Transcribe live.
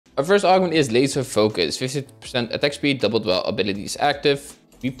Our first augment is Laser Focus. 50% attack speed, doubled while ability is active.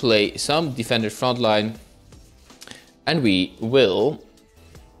 We play some Defender Frontline. And we will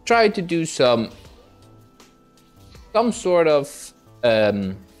try to do some sort of...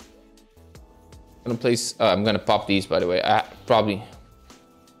 I'm gonna pop these, by the way. I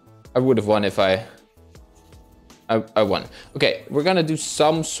would have won if I won. Okay, we're gonna do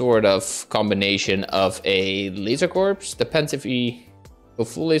some sort of combination of a Laser Corpse. Depends if we go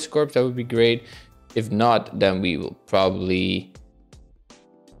full Laser Corpse, that would be great. If not, then we will probably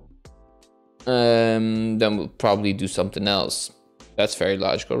do something else. That's very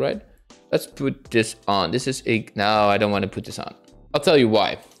logical, right? Let's put this on. This is a... No, I don't want to put this on. I'll tell you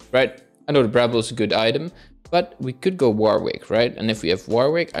why, right? I know the Bramble is a good item, but we could go Warwick, right? And if we have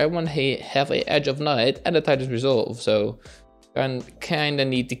Warwick, I want to have a Edge of Night and a Titan's Resolve. So I kind of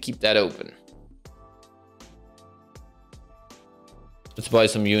need to keep that open. Let's buy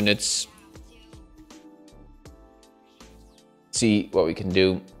some units. See what we can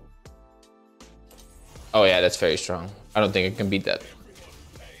do. Oh yeah, that's very strong. I don't think I can beat that.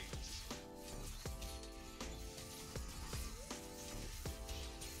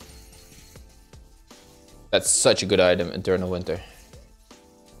 That's such a good item, Eternal Winter.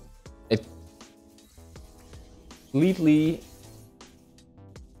 It completely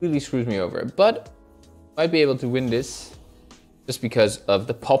screws me over, but might be able to win this just because of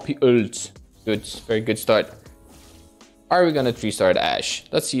the Poppy ult. Good, very good start. Are we gonna 3-star Ashe?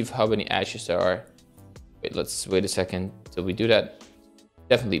 Let's see how many Ashes there are. Wait, let's wait a second till we do that.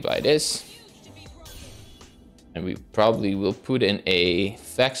 Definitely buy this. And we probably will put in a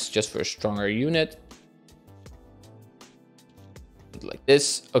Vex just for a stronger unit. Like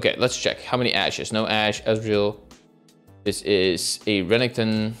this. Okay, let's check. How many Ashes? No Ashe, Ezreal. This is a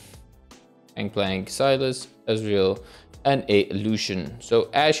Renekton, Gangplank, Silas, Ezreal, and a Lucian. So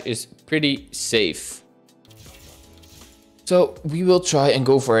Ashe is pretty safe. So we will try and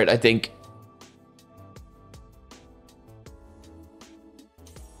go for it, I think.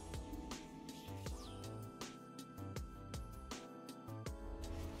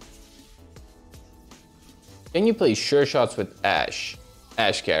 Can you play Sureshots with Ashe?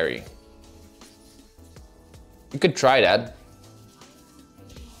 Ashe carry. You could try that.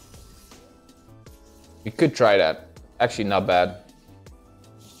 You could try that. Actually, not bad.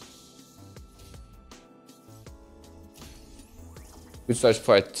 Good starts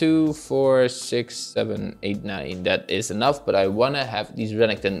part 2, 4, 6, 7, 8, 9. That is enough, but I want to have these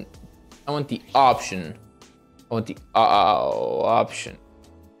Renekton. I want the option. I want the option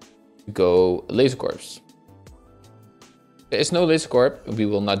to go Laser Corpse. There is no Laser Corp, we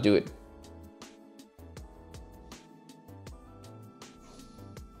will not do it.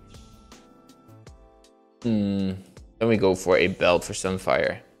 Then we go for a belt for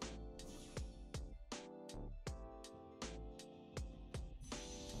Sunfire.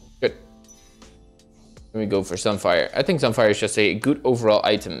 Good. Then we go for Sunfire. I think Sunfire is just a good overall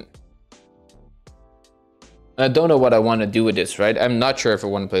item. And I don't know what I want to do with this, right? I'm not sure if I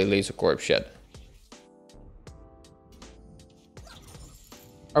want to play Laser Corp yet.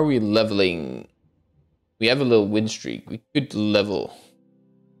 Are we leveling? We have a little win streak. We could level.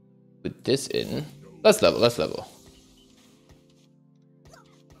 Put this in. Let's level, let's level.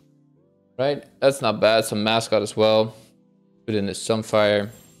 Right, that's not bad. Some mascot as well. Put in the Sunfire.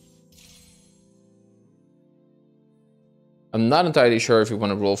 I'm not entirely sure if we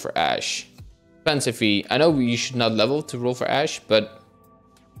want to roll for Ashe. Depends if we... I know we should not level to roll for Ashe, but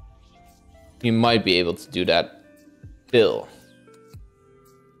we might be able to do that. Bill.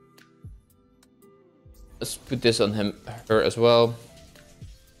 Let's put this on her as well.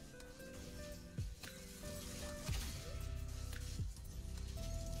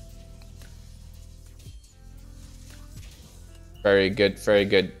 Very good, very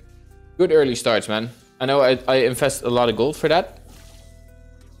good. Good early starts, man. I know I invest a lot of gold for that,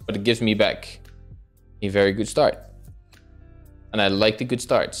 but it gives me back a very good start. And I like the good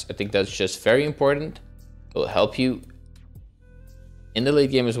starts. I think that's just very important. It will help you in the late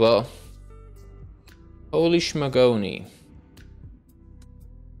game as well. Holy schmagoni.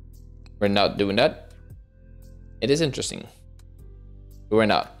 We're not doing that. It is interesting. But we're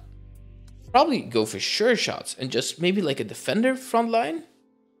not. Probably go for Sureshots and just maybe like a defender front line.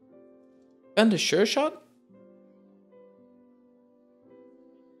 Defend a Sureshot.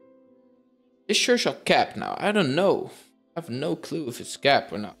 Is Sureshot capped now? I don't know. I have no clue if it's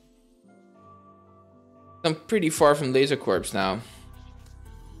capped or not. I'm pretty far from Laser Corps now.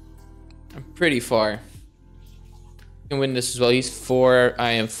 I'm pretty far. Can win this as well. He's 4,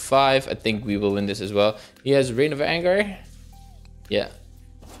 I am 5. I think we will win this as well. He has Reign of Anger. Yeah.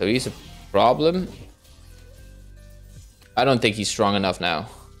 So he's a problem. I don't think he's strong enough now.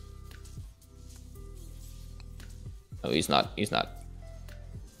 No, he's not. He's not.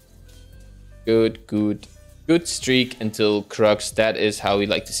 Good, good. Good streak until Crux. That is how we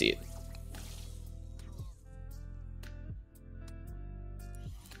like to see it.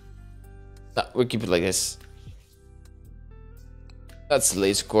 No, we'll keep it like this. That's the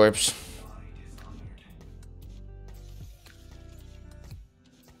laser corpse.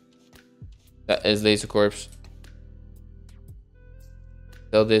 That is laser corpse.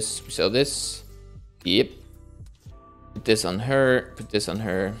 Sell this. We sell this. Yep. Put this on her. Put this on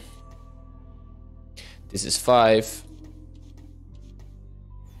her. This is 5.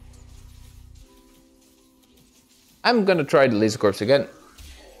 I'm gonna try the laser corpse again.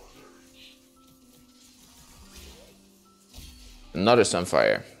 Another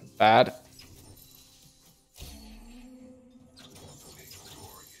Sunfire. Bad.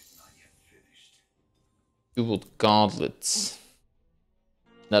 Jeweled gauntlets.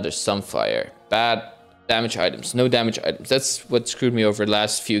 Another Sunfire. Bad. Damage items. No damage items. That's what screwed me over the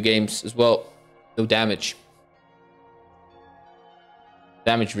last few games as well. No damage.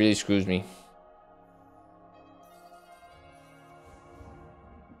 Damage really screws me.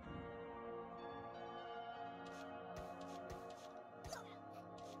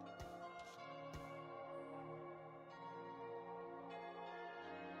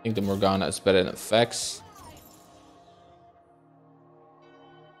 I think the Morgana is better than effects.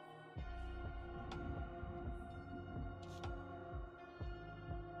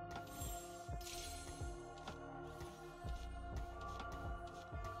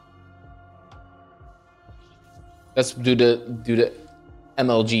 Let's do the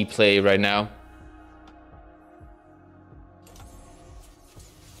MLG play right now.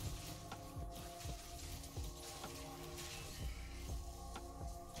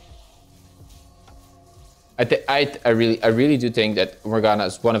 I really do think that Morgana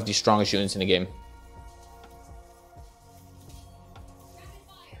is one of the strongest units in the game.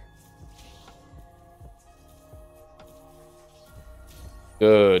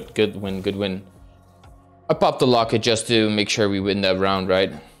 Good win, good win. I popped the locket just to make sure we win that round,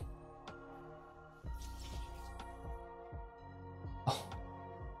 right? Oh.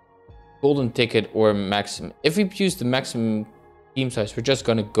 Golden ticket or maximum. If we use the maximum team size, we're just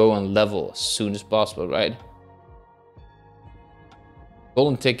gonna go on level as soon as possible, right?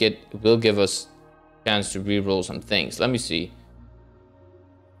 Golden ticket will give us a chance to reroll some things. Let me see.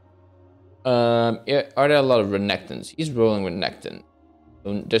 Yeah, are there a lot of Renekton's? He's rolling Renekton.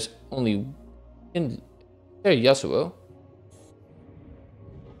 So there's only in there Yasuo.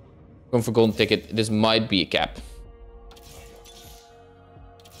 Going for golden ticket. This might be a cap.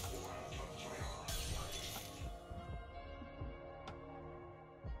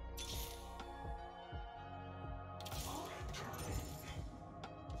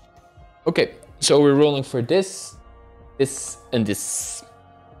 Okay, so we're rolling for this, this, and this.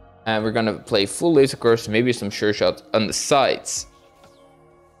 And we're gonna play full laser course, maybe some Sureshot on the sides.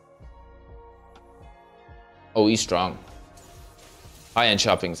 Oh, he's strong. High-end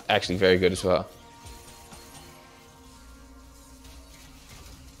shopping is actually very good as well.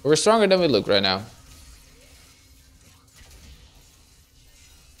 We're stronger than we look right now.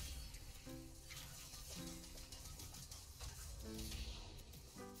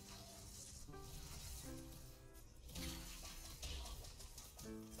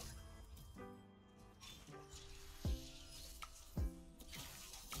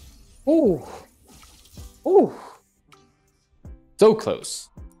 Ooh. Ooh. So close.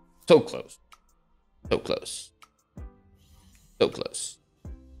 So close. So close. So close.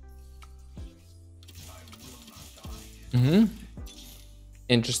 Mm-hmm.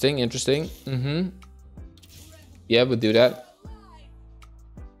 Interesting, interesting. Mm-hmm. Yeah, we'll do that.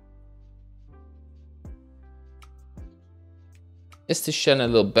 Is the Shen a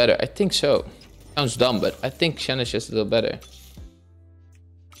little better? I think so. Sounds dumb, but I think Shen is just a little better.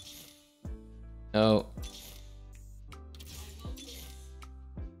 No.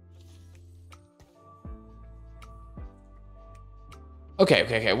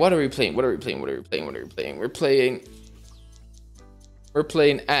 Okay. What are we playing? We're playing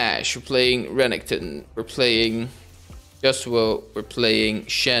Ashe. We're playing Renekton. We're playing Yasuo. We're playing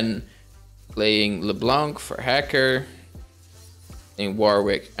Shen. Playing LeBlanc for Hacker. Playing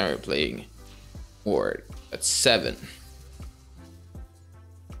Warwick. And we're playing Ward. That's 7.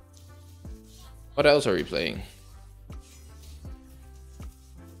 What else are we playing?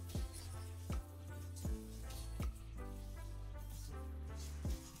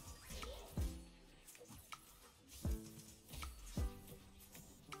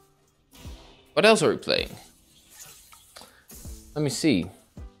 What else are we playing? Let me see.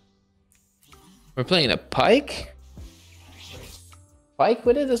 We're playing a Pyke? Pyke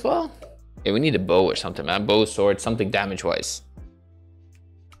with it as well? Yeah, we need a bow or something, man. Bow, sword, something damage-wise.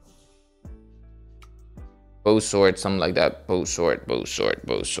 Bow, sword, something like that. Bow, sword, bow, sword,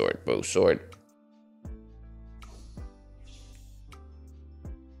 bow, sword, bow, sword.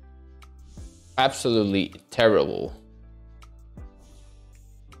 Absolutely terrible.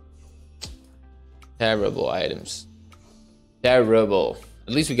 Terrible items. Terrible.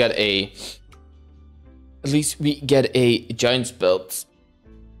 At least we got a... At least we get a Giant's Belt.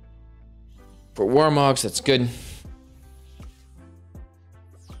 For Warmogs, that's good.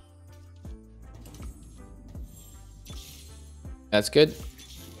 That's good.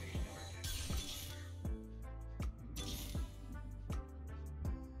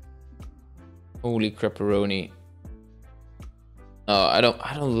 Holy crapperoni. Oh, I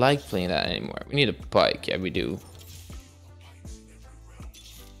don't like playing that anymore. We need a Pyke. Yeah, we do.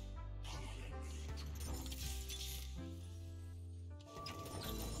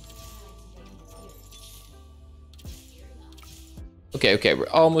 Okay, we're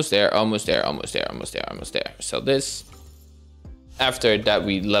almost there, almost there. So this, after that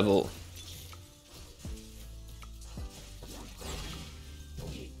we level.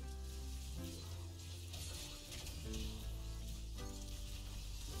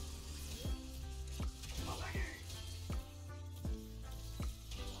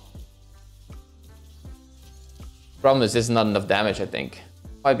 Problem is, this is not enough damage, I think.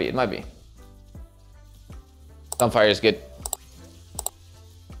 It might be. Sunfire is good.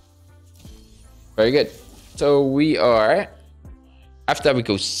 Very good. So we are, after that we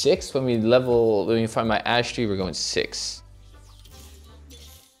go 6. When we find my ash tree, we're going 6.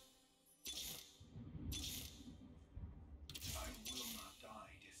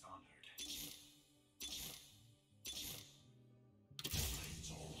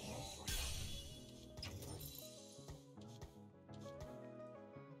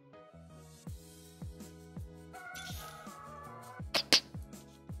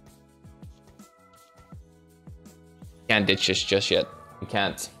 Can't ditch this just yet. We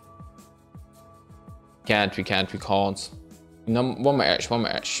can't. We can't. No, one more ash.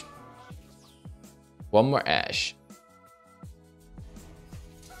 One more ash.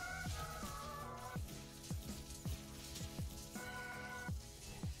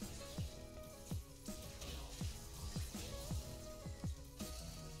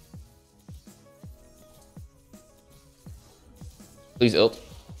 Please ult.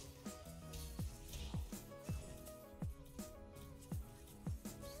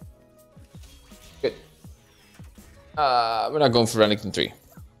 Good. We're not going for Renekton 3.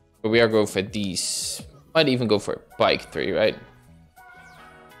 But we are going for these. Might even go for Pyke 3, right?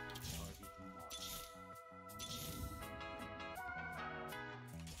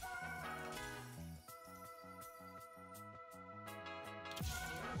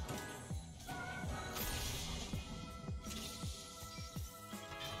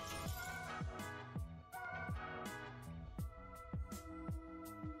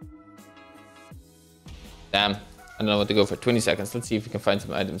 Damn, I don't know what to go for. 20 seconds. Let's see if we can find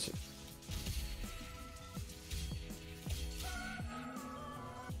some items.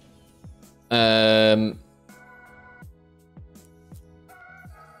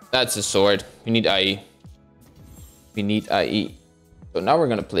 That's a sword. We need IE. We need IE. So now we're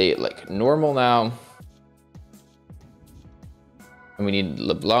gonna play it like normal now. And we need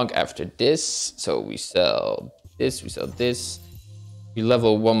LeBlanc after this. So we sell this, we sell this. We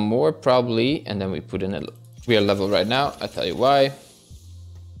level one more probably, and then we put in a... We are level right now, I'll tell you why.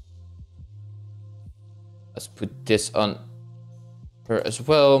 Let's put this on her as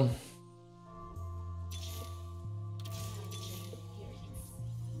well.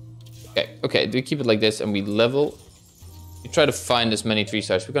 Okay, do we keep it like this and we level? We try to find as many 3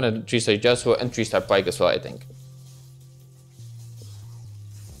 stars. We're gonna 3-star Joshua and 3-star Pyke as well, I think.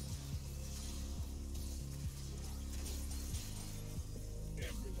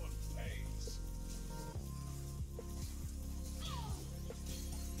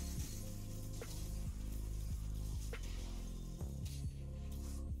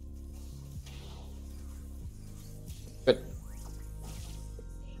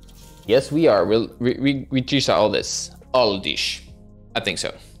 Yes, we are. We 3-star all this. All of these. I think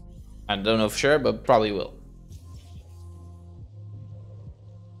so. I don't know for sure, but probably will.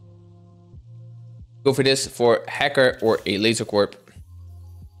 Go for this for Hacker or a Laser Corp.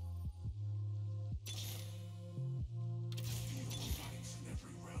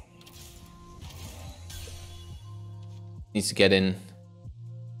 Needs to get in.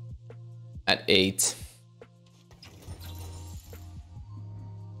 at 8.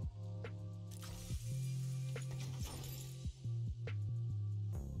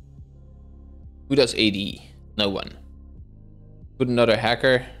 Who does AD? No one. Put another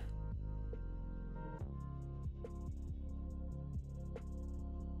hacker.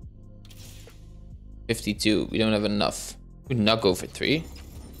 $52. We don't have enough. Would not go for 3.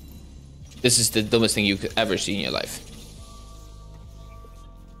 This is the dumbest thing you could ever see in your life.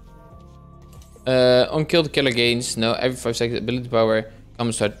 On kill the killer gains. No, every 5 seconds ability power.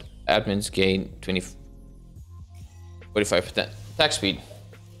 Common start admins gain 45% attack speed.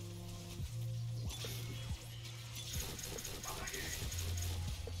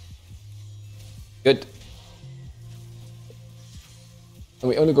 Good. And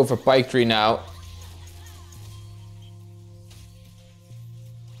we only go for Pyke 3 now.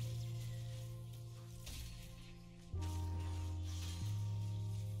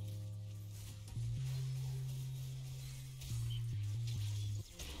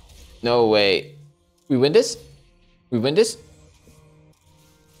 No way. We win this? We win this?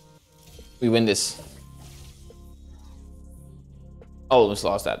 We win this. Almost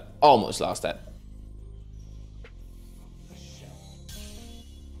lost that. Almost lost that.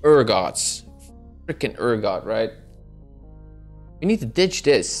 Urgots. Freaking Urgot, right? We need to ditch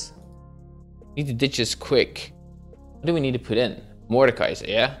this. We need to ditch this quick. What do we need to put in? Mordekaiser,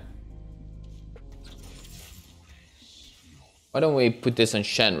 yeah? Why don't we put this on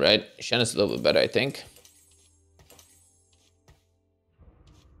Shen, right? Shen is a little bit better, I think.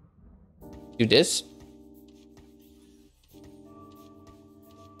 Do this.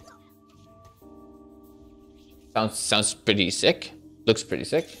 Sounds pretty sick. Looks pretty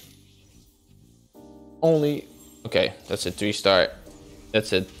sick. Only... Okay, that's a 3-star.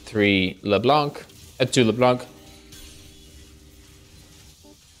 That's a 3 LeBlanc. A 2 LeBlanc.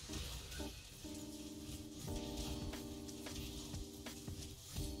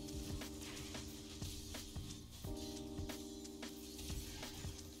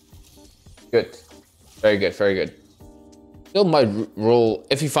 Good. Very good, very good. Still might roll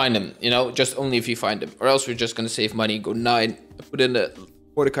if you find them, you know, just only if you find them. Or else we're just gonna save money, go 9. Put in the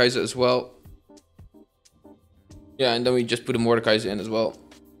Mordekaiser as well. Yeah, and then we just put a Mordekaiser in as well.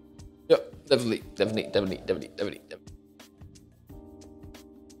 Yeah, definitely.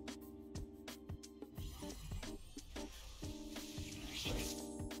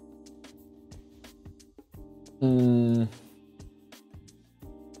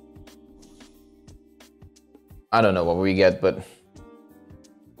 I don't know what we get, but it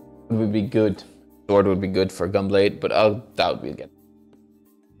would be good. Sword would be good for Gunblade, but I doubt we'll get.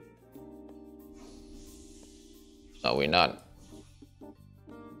 No, we're not.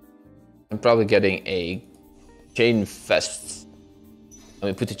 I'm probably getting a Chain Fest. Let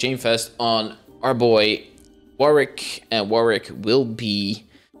me put the Chain Fest on our boy Warwick, and Warwick will be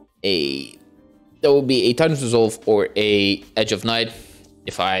a... There will be a Titan's Resolve or a Edge of Night,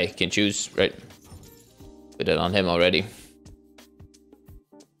 if I can choose, right? Put it on him already.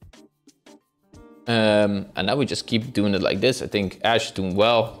 And now we just keep doing it like this. I think Ashe is doing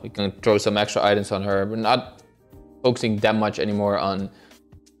well. We can throw some extra items on her. We're not focusing that much anymore on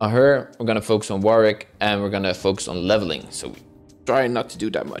her. We're gonna focus on Warwick and we're gonna focus on leveling. So we try not to do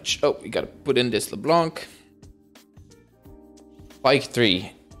that much. Oh, we gotta put in this LeBlanc. Pyke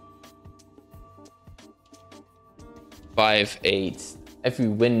 3. 5, 8. If we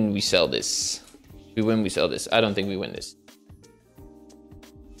win, we sell this. If we win, we sell this. I don't think we win this.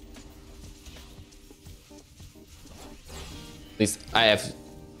 At least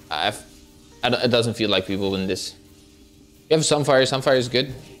it doesn't feel like we will win this. You have Sunfire. Sunfire is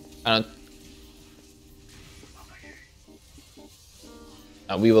good.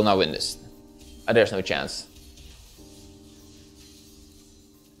 No, we will not win this. There's no chance.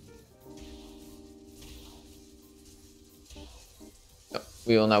 No,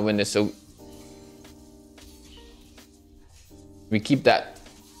 we will not win this. So we keep that.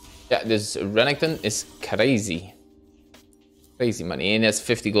 Yeah, this Renekton is crazy. Crazy money, and that's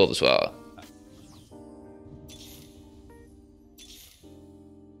 50 gold as well.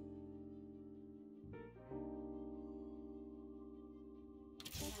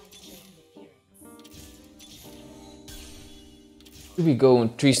 Could we go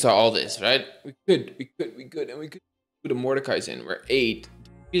and 3-star all this, right? We could, and we could put a Mordekaiser in. We're 8.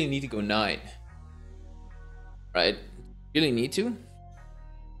 We really need to go 9. Right? Really need to?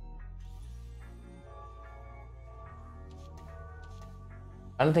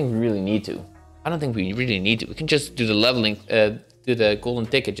 I don't think we really need to. I don't think we really need to. We can just do the leveling, do the golden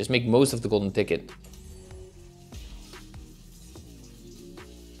ticket. Just make most of the golden ticket.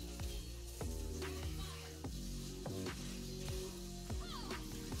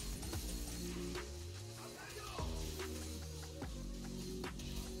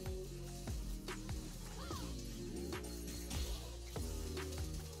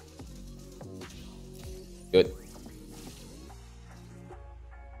 Good.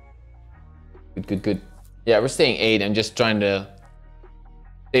 Good. Yeah, we're staying 8 and just trying to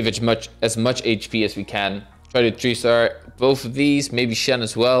save as much HP as we can. Try to 3-star both of these, maybe Shen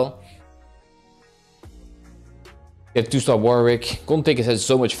as well. Get 2-star Warwick. Golden Ticket has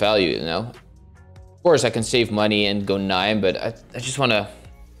so much value, you know. Of course, I can save money and go 9, but I just want to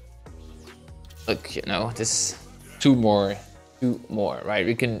look, you know, this 2 more, right?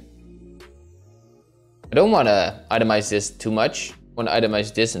 We can. I don't want to itemize this too much. I want to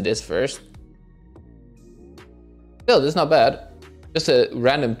itemize this and this first. Still, this is not bad. Just a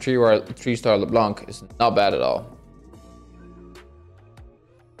random 3-star LeBlanc is not bad at all.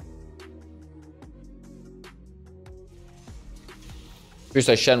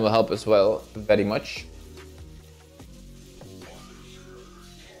 Three-star Shen will help as well, very much.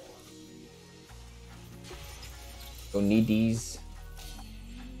 Don't need these.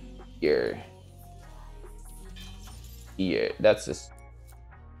 Here. That's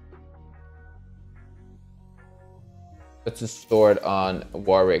a stored on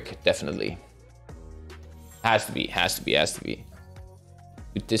Warwick, definitely. Has to be.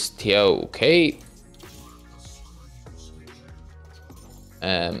 With this TO, okay.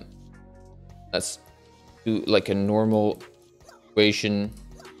 Let's do like a normal equation.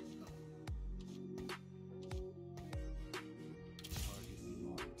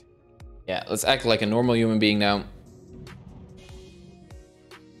 Yeah, let's act like a normal human being now.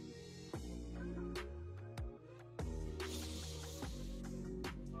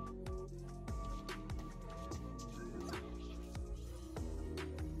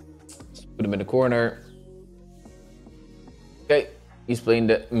 Put him in the corner. Okay, he's playing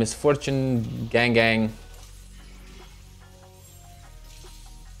the Misfortune Gang.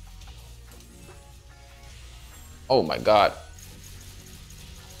 Oh my god.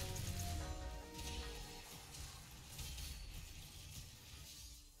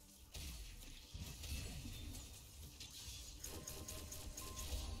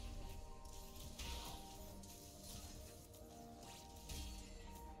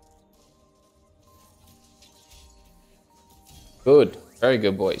 Good. Very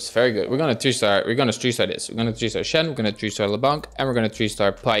good, boys. Very good. We're gonna 3-star. We're gonna 3-star this. We're gonna 3-star Shen. We're gonna 3-star LeBlanc, and we're gonna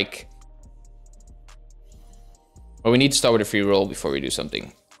 3-star Pyke. But we need to start with a free roll before we do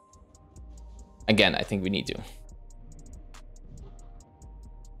something. Again, I think we need to.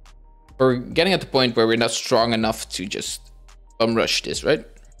 We're getting at the point where we're not strong enough to just bum rush this, right?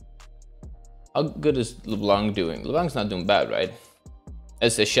 How good is LeBlanc doing? LeBlanc's not doing bad, right?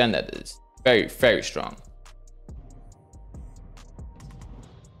 It's the Shen that is very, very strong.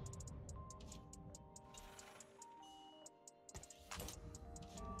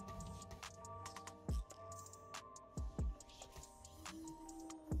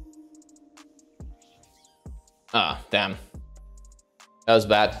 Ah, damn. That was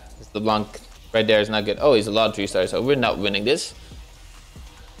bad. The LeBlanc right there is not good. Oh, he's a lot of 3-stars, so we're not winning this.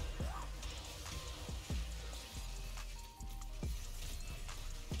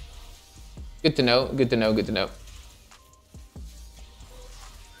 Good to know, good to know, good to know.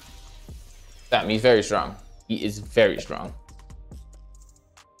 Damn, he's very strong. He is very strong.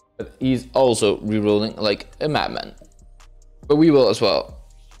 But he's also rerolling like a madman. But we will as well.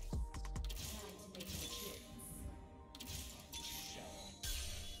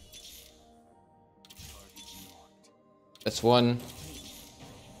 That's one.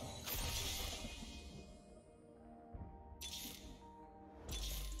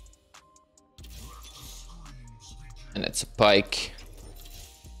 And it's a Pyke.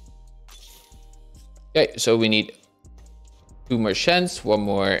 Okay, so we need 2 more Shens, 1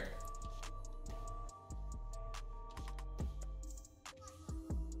 more.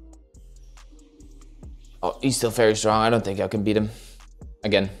 Oh, he's still very strong. I don't think I can beat him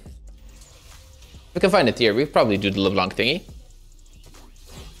again. We can find it here. We probably do the LeBlanc thingy.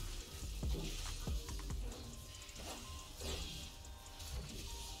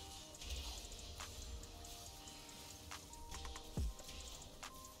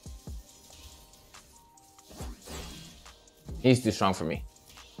 He's too strong for me.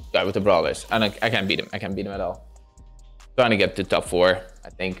 Yeah, with the brawlers. I can't beat him. I can't beat him at all. Trying to get to top 4. I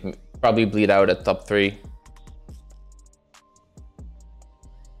think probably bleed out at top 3.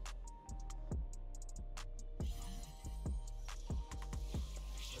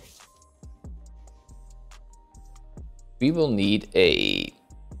 We will need a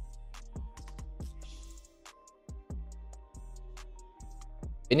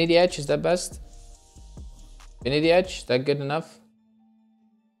Infinity Edge. Is that best? Infinity Edge, is that good enough?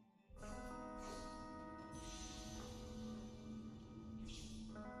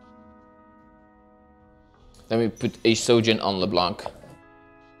 Let me put a Sojin on LeBlanc.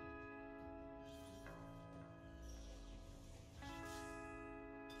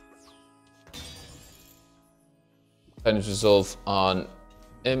 Silence Resolve on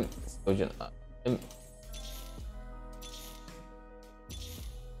him. Sojin on him.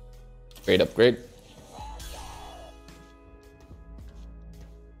 Great upgrade.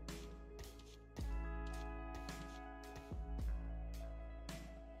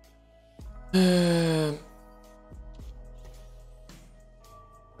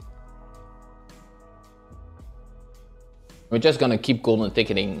 We're just gonna keep golden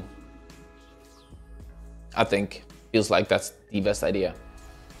ticketing. I think. Feels like that's the best idea.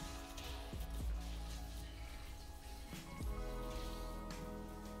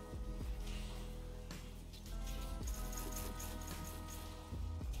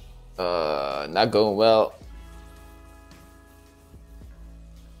 Not going well.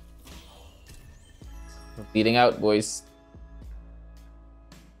 We're bleeding out, boys.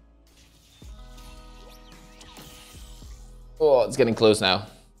 Oh, it's getting close now.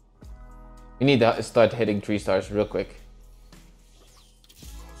 We need to start hitting 3 stars real quick.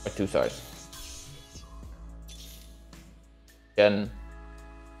 Or 2 stars. Jhin.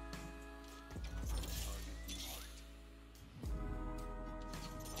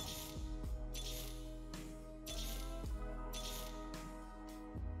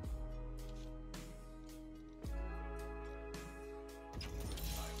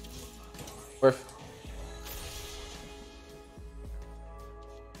 Worth.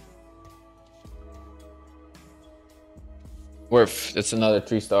 Worth. That's another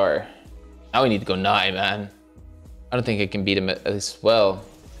 3 star. Now we need to go 9, man. I don't think I can beat him as well.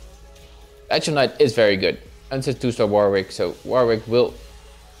 Action Knight is very good. And it's a 2 star Warwick, so Warwick will...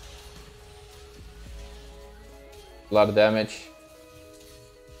 A lot of damage.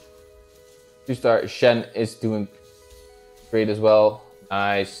 2 star Shen is doing great as well.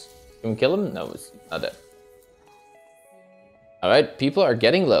 Nice. Can we kill him? No, it's not dead. Alright, people are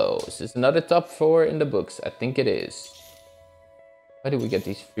getting low. Is this another top 4 in the books? I think it is. Why do we get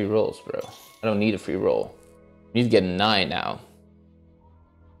these free rolls, bro? I don't need a free roll. We need to get 9 now.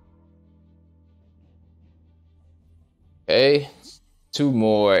 Okay, 2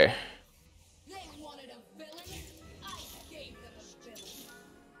 more.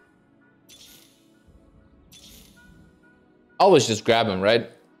 Always just grab him, right?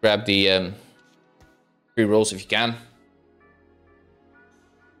 Grab the free rolls if you can.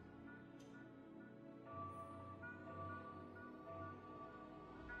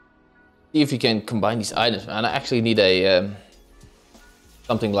 See if you can combine these items, man. I actually need a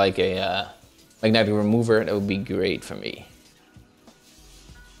something like a magnetic remover. That would be great for me.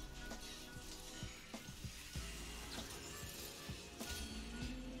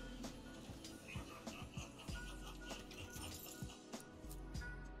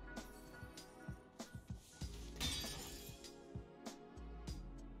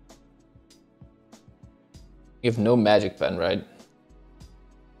 You have no magic pen, right?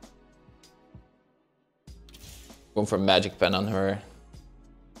 Going for magic pen on her.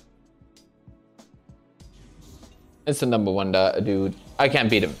 It's the number 1 dude. I can't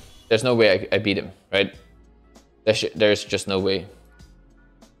beat him. There's no way I beat him, right? There's just no way.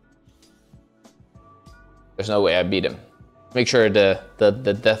 There's no way I beat him. Make sure the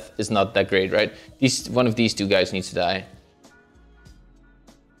death is not that great, right? One of these 2 guys needs to die.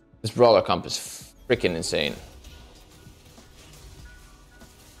 This brawler comp is freaking insane.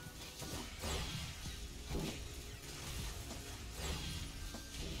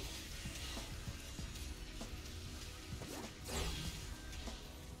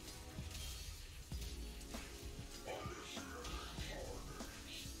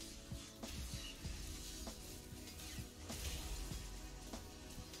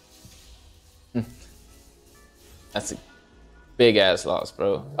 That's a big ass loss,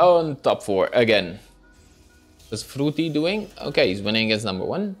 bro. Oh, and top 4 again. What's Fruity doing? Okay, he's winning against number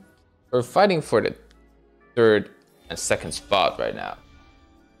 1. We're fighting for the 3rd and 2nd spot right now.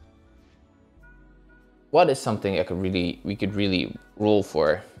 What is something we could really roll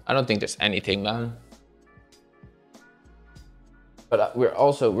for? I don't think there's anything, man. But we're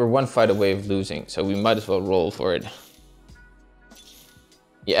 1 fight away of losing, so we might as well roll for it.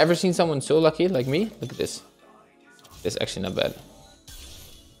 You ever seen someone so lucky like me? Look at this. It's actually not bad.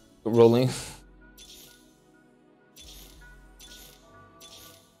 Rolling.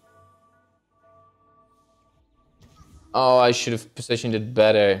 Oh, I should have positioned it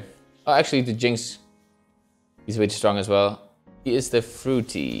better. Oh, actually, the Jinx, he's way too strong as well. He is the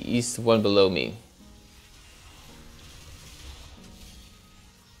Fruity. He's the one below me.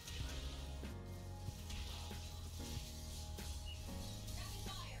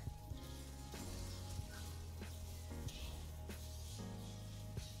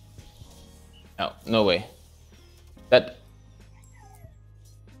 No, no way. That...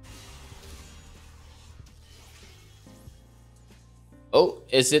 Oh,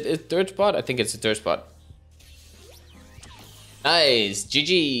 is it a third spot? I think it's a third spot. Nice,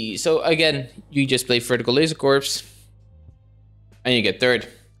 GG. So again, you just play Vertical Laser Corps and you get third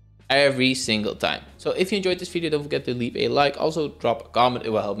every single time. So if you enjoyed this video, don't forget to leave a like. Also drop a comment,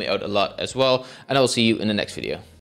 it will help me out a lot as well. And I will see you in the next video.